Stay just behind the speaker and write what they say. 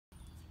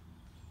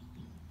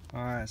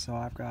Alright, so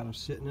I've got them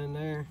sitting in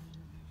there.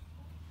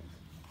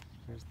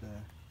 There's the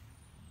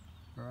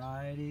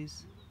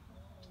varieties.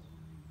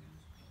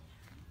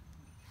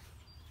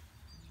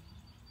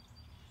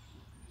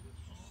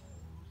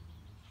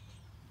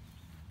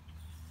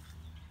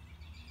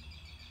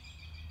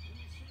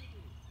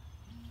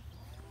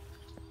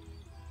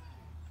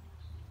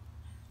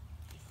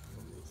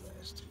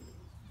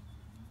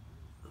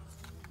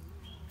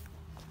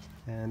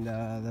 And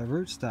the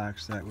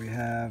rootstocks that we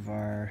have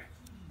are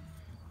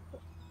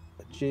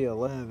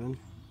G11.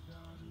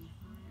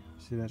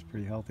 See, that's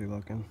pretty healthy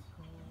looking.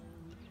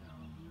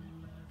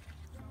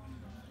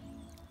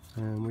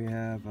 And we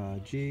have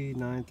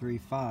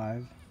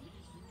G935.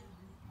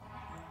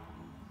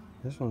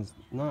 This one's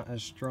not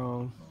as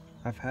strong.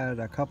 I've had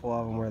a couple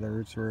of them where the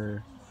roots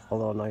were a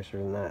little nicer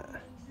than that.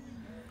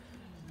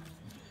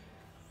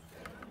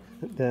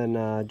 Then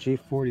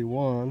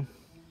G41.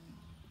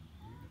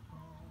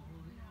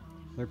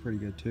 They're pretty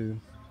good too.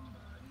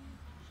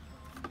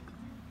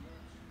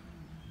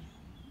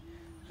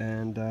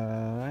 And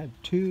I had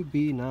two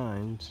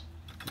B9s.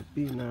 The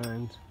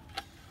B9s,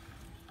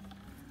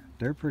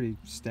 they're pretty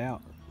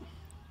stout.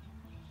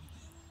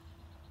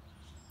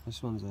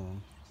 This one's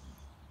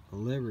a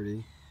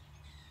Liberty.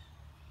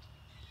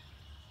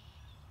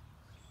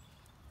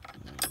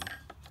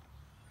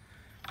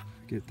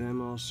 Get them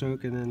all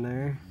soaking in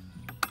there.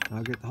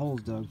 I'll get the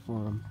holes dug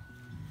for them.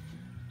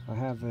 I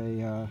have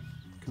a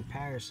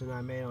comparison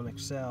I made on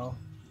Excel.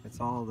 It's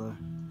all the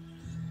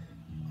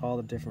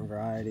different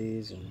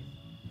varieties and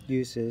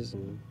uses,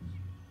 and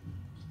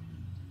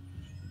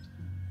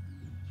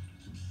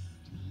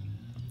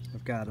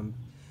I've got them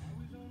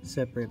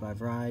separated by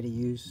variety,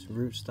 use,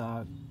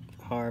 rootstock,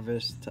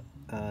 harvest,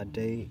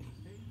 date,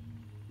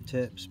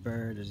 tip,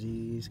 spur,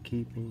 disease,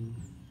 keeping.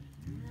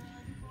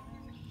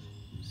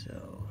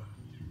 So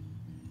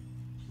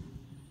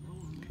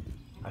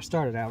I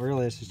started out,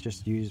 really this is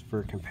just used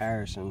for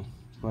comparison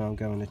when I'm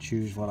going to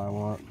choose what I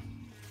want.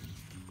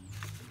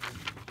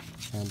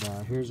 And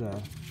here's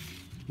a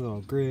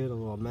little grid, a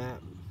little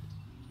map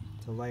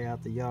to lay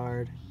out the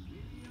yard.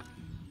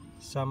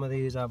 Some of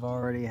these I've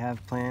already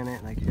have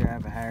planted, like here I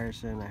have a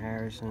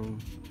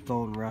Harrison,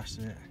 Golden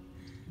Russet,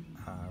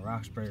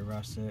 Roxbury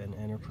Russet, and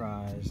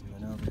Enterprise, and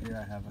then over here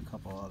I have a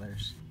couple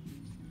others.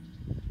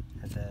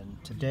 And then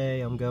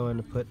today I'm going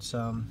to put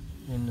some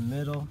in the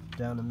middle,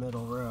 down the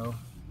middle row,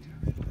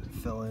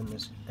 fill in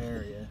this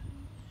area.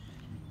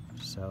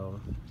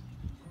 So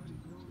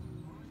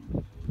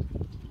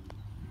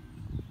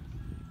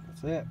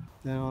that's it.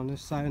 Then on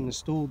this side in the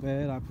stool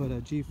bed I put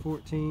a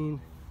G14,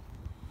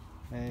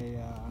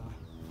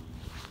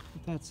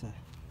 that's a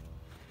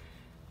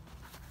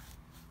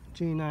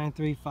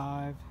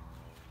G935,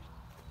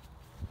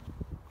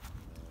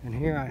 and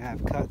here I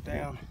have cut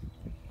down.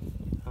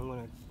 I'm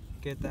gonna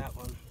get that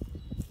one,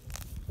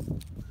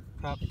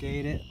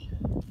 propagate it.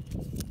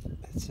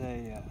 It's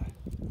a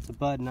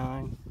bud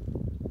 9.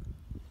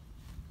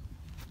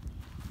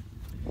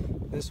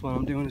 This one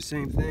I'm doing the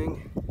same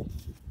thing.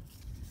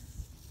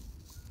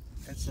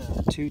 It's a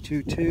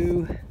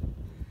 222,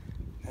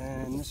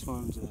 and this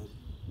one's a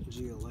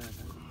G11.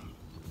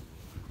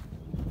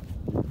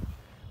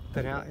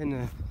 Then out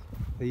in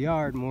the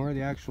yard more,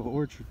 the actual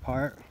orchard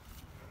part,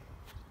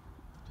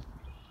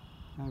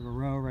 I have a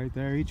row right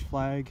there. Each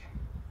flag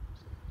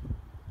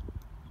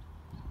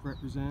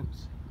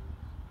represents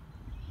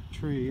a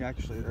tree.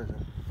 Actually, there's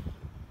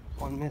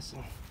one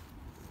missing.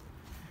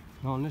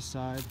 And on this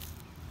side,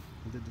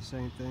 I did the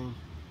same thing.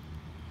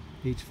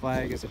 Each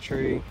flag is a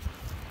tree.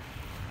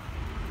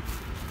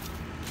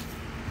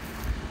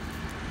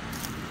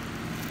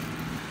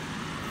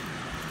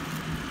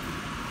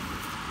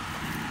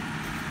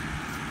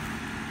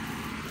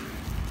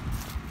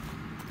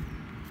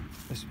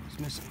 This one's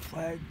missing a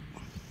flag.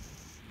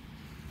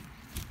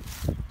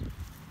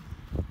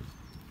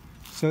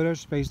 So they're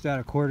spaced out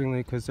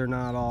accordingly because they're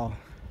not all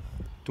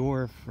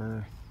dwarf,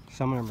 or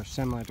some of them are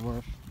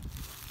semi-dwarf.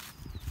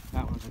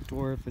 That one's a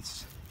dwarf,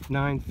 it's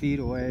 9 feet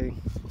away,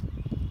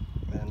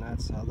 and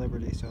that's a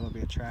Liberty, so it'll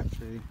be a trap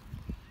tree.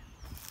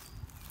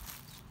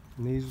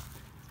 And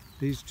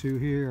these two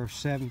here are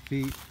 7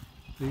 feet.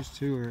 These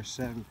two are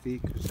 7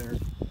 feet because they're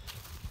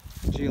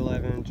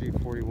G11,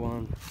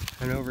 G41.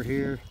 And over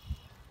here,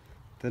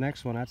 the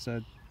next one, that's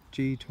a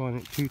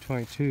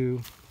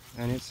G222,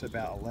 and it's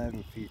about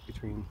 11 feet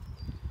between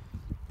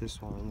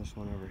this one and this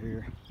one over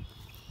here.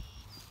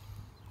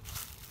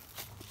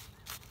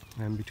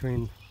 And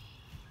between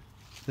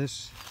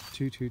this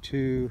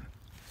 222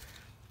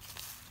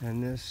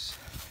 and this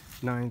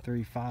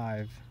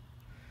 935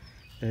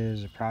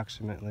 is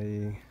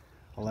approximately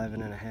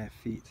 11.5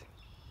 feet.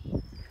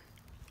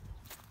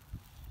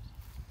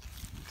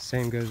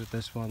 Same goes with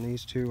this one.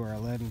 These two are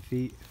 11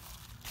 feet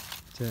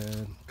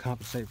to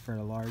compensate for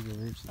the larger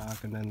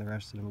rootstock, and then the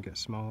rest of them get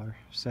smaller,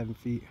 7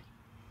 feet.